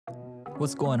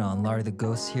What's going on, Larry the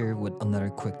Ghost here with another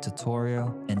quick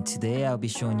tutorial, and today I'll be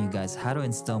showing you guys how to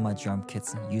install my drum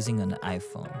kits using an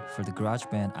iPhone for the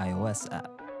Garageband iOS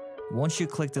app. Once you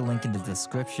click the link in the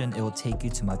description, it will take you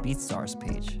to my BeatStars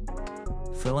page.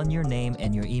 Fill in your name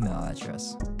and your email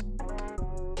address.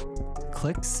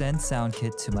 Click Send Sound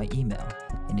Kit to my email,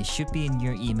 and it should be in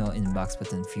your email inbox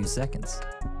within a few seconds.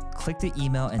 Click the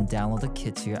email and download the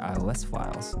kit to your iOS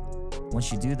files.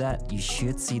 Once you do that, you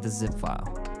should see the zip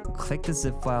file. Click the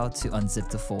zip file to unzip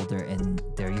the folder, and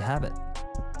there you have it.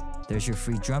 There's your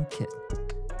free drum kit.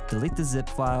 Delete the zip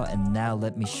file, and now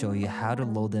let me show you how to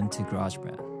load them to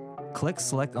Garageband. Click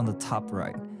Select on the top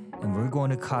right, and we're going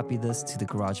to copy this to the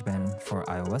Garageband for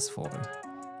iOS folder.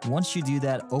 Once you do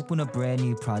that, open a brand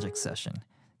new project session.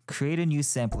 Create a new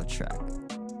sampler track.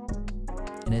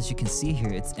 And as you can see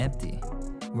here, it's empty.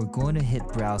 We're going to hit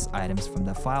Browse Items from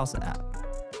the Files app.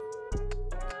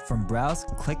 From Browse,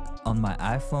 click on my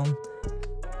iPhone,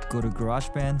 go to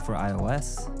Garageband for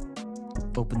iOS,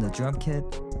 open the drum kit,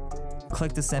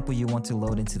 click the sample you want to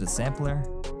load into the sampler,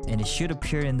 and it should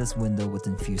appear in this window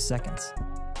within a few seconds.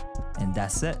 And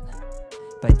that's it.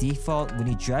 By default, when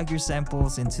you drag your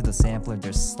samples into the sampler,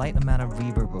 there's a slight amount of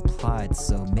reverb applied,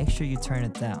 so make sure you turn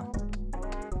it down.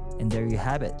 And there you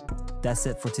have it. That's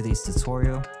it for today's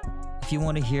tutorial. If you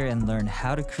want to hear and learn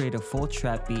how to create a full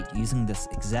trap beat using this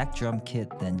exact drum kit,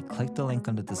 then click the link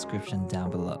on the description down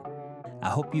below. I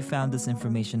hope you found this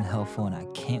information helpful, and I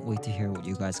can't wait to hear what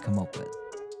you guys come up with.